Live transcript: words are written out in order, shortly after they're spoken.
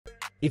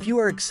If you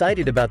are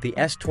excited about the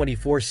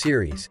S24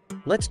 series,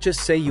 let's just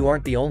say you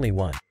aren't the only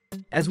one,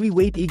 as we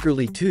wait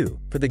eagerly too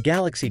for the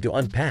Galaxy to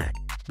unpack.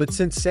 But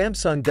since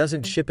Samsung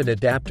doesn't ship an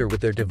adapter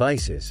with their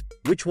devices,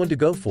 which one to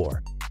go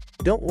for?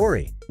 Don't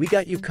worry, we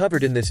got you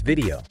covered in this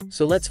video,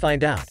 so let's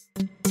find out.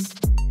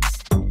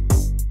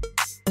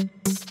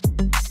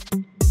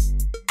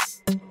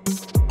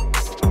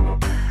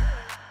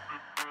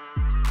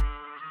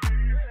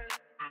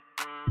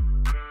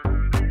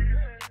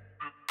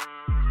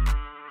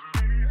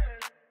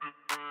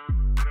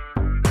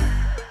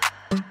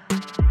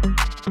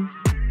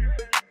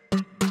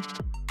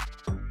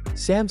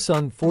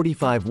 Samsung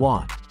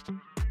 45-watt.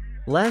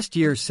 Last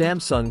year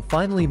Samsung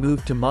finally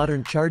moved to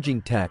modern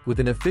charging tech with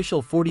an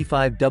official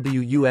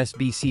 45W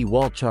USB-C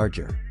wall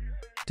charger.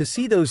 To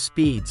see those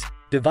speeds,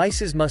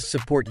 devices must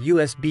support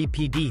USB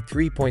PD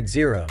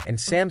 3.0 and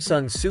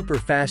Samsung's super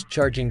fast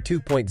charging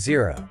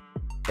 2.0.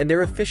 And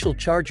their official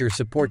charger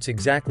supports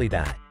exactly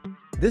that.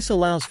 This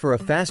allows for a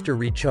faster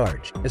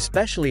recharge,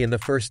 especially in the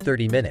first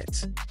 30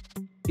 minutes.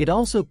 It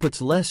also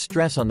puts less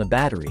stress on the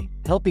battery,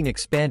 helping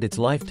expand its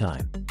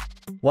lifetime.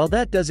 While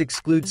that does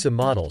exclude some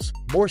models,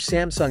 more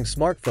Samsung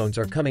smartphones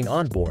are coming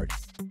on board,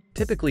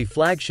 typically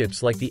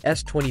flagships like the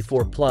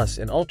S24 Plus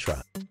and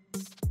Ultra.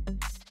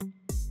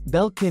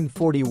 Belkin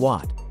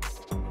 40-watt.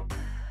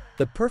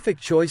 The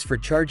perfect choice for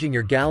charging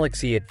your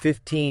Galaxy at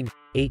 15,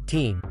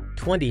 18,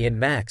 20 and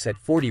max at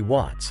 40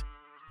 watts.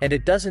 And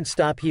it doesn't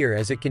stop here,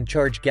 as it can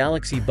charge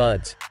Galaxy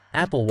Buds,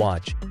 Apple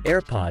Watch,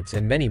 AirPods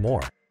and many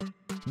more.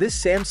 This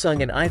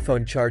Samsung and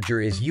iPhone charger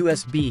is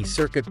USB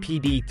circa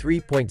PD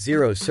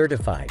 3.0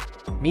 certified,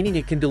 meaning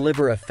it can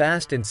deliver a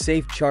fast and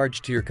safe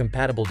charge to your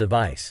compatible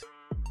device.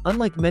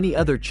 Unlike many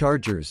other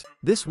chargers,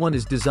 this one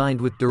is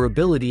designed with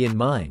durability in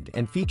mind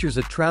and features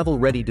a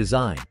travel-ready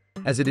design,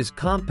 as it is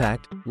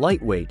compact,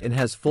 lightweight and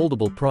has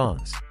foldable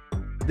prongs.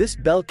 This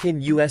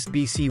Belkin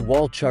USB-C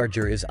wall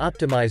charger is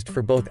optimized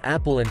for both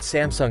Apple and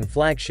Samsung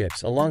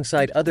flagships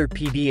alongside other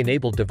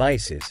PD-enabled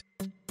devices,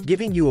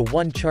 giving you a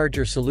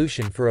one-charger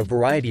solution for a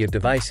variety of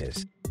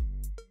devices.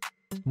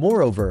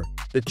 Moreover,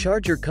 the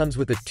charger comes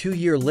with a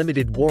 2-year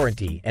limited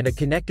warranty and a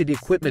connected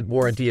equipment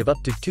warranty of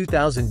up to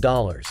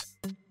 $2,000,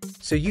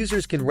 so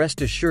users can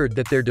rest assured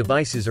that their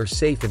devices are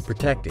safe and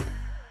protected.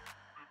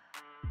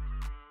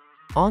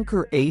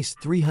 Anker Ace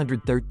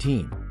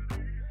 313.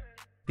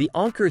 The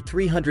Anker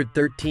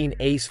 313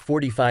 Ace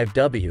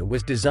 45W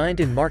was designed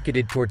and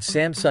marketed towards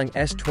Samsung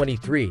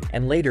S23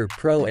 and later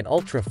Pro and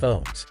Ultra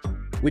phones,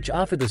 which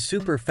offer the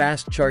super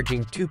fast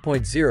charging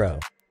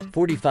 2.0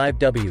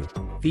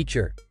 45W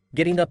feature,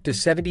 getting up to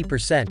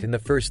 70% in the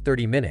first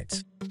 30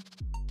 minutes.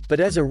 But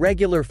as a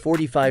regular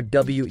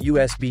 45W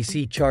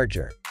USB-C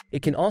charger,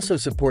 it can also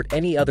support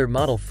any other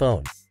model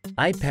phone,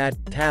 iPad,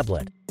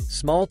 tablet,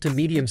 small to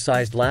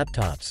medium-sized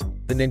laptops,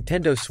 the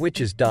Nintendo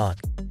Switch's dock,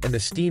 and the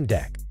Steam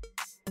Deck.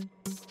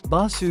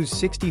 Basu's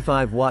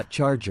 65-watt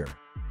charger.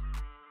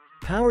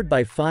 Powered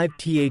by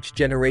 5th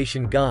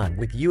generation GAN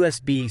with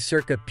USB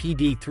circa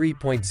PD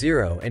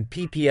 3.0 and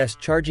PPS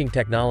charging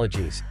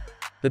technologies,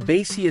 the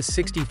Basu's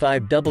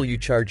 65W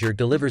charger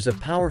delivers a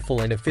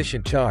powerful and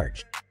efficient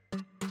charge.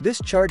 This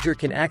charger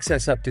can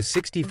access up to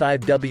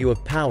 65W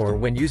of power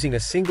when using a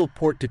single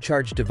port to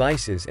charge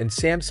devices and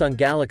Samsung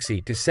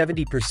Galaxy to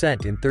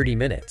 70% in 30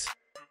 minutes.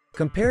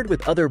 Compared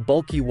with other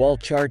bulky wall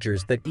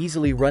chargers that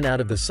easily run out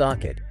of the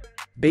socket,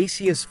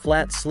 Basu's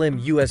flat slim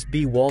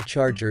USB wall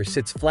charger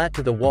sits flat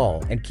to the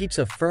wall and keeps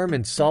a firm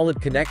and solid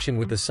connection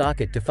with the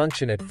socket to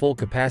function at full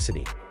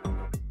capacity.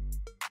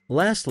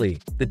 Lastly,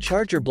 the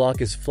charger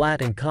block is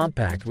flat and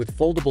compact with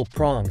foldable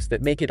prongs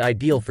that make it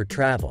ideal for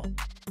travel.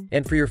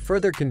 And for your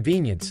further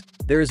convenience,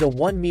 there is a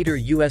 1-meter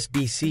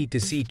USB-C to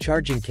C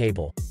charging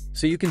cable,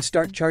 so you can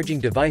start charging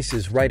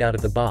devices right out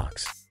of the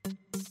box.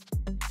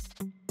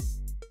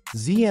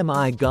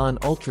 ZMI GAN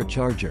Ultra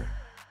Charger.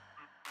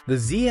 The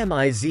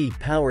ZMI Z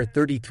Power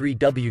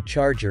 33W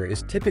charger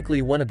is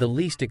typically one of the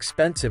least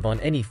expensive on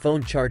any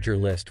phone charger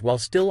list, while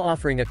still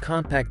offering a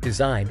compact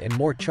design and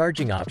more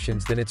charging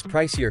options than its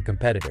pricier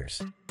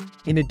competitors.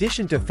 In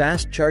addition to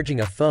fast charging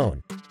a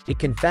phone, it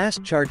can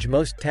fast charge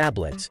most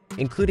tablets,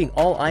 including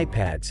all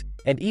iPads,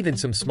 and even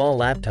some small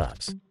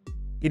laptops.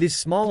 It is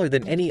smaller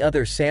than any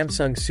other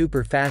Samsung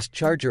super fast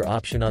charger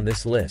option on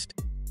this list,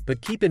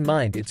 but keep in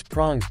mind its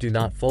prongs do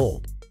not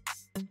fold.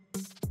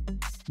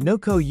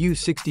 Noco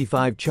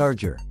U65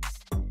 charger.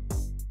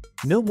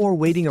 No more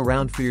waiting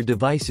around for your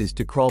devices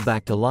to crawl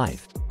back to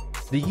life.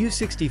 The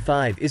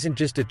U65 isn't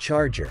just a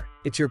charger,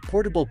 it's your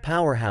portable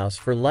powerhouse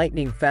for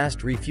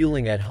lightning-fast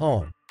refueling at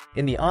home,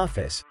 in the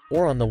office,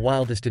 or on the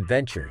wildest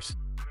adventures.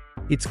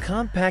 Its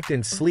compact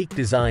and sleek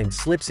design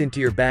slips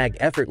into your bag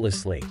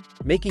effortlessly,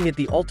 making it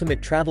the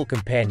ultimate travel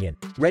companion,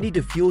 ready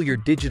to fuel your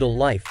digital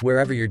life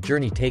wherever your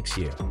journey takes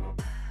you.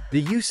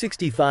 The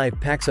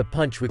U65 packs a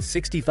punch with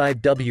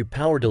 65W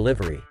power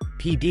delivery,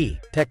 PD,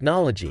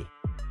 technology,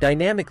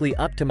 dynamically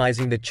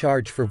optimizing the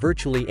charge for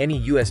virtually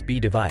any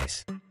USB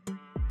device.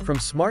 From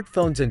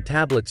smartphones and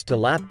tablets to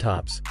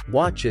laptops,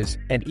 watches,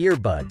 and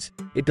earbuds,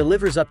 it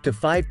delivers up to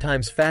 5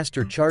 times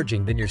faster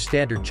charging than your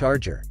standard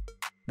charger.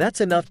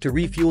 That's enough to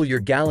refuel your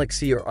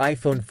Galaxy or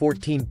iPhone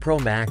 14 Pro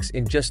Max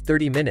in just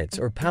 30 minutes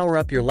or power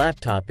up your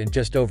laptop in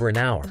just over an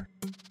hour.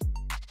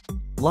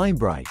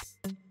 LimeBright.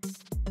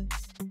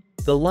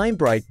 The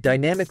LimeBright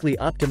dynamically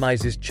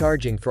optimizes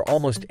charging for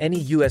almost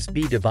any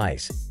USB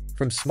device,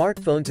 from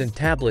smartphones and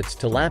tablets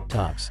to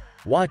laptops,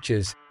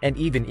 watches, and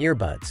even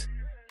earbuds.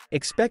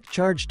 Expect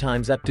charge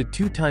times up to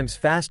 2 times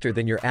faster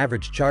than your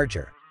average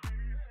charger.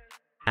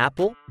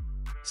 Apple?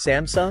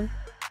 Samsung?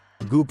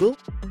 Google?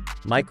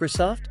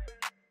 Microsoft?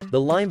 The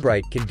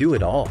LimeBright can do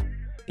it all.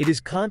 It is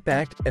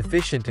compact,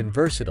 efficient, and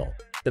versatile.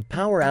 The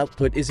power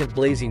output isn't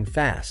blazing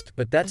fast,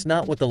 but that's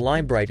not what the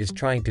LimeBright is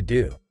trying to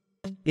do.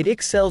 It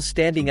excels,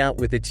 standing out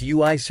with its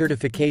UI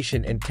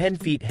certification and 10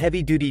 feet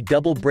heavy-duty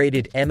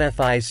double-braided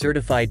MFI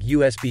certified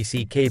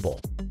USB-C cable.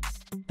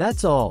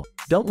 That's all.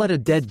 Don't let a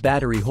dead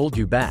battery hold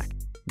you back.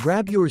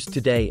 Grab yours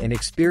today and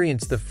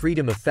experience the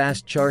freedom of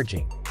fast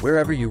charging,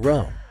 wherever you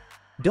roam.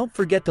 Don't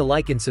forget to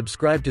like and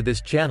subscribe to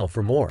this channel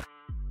for more.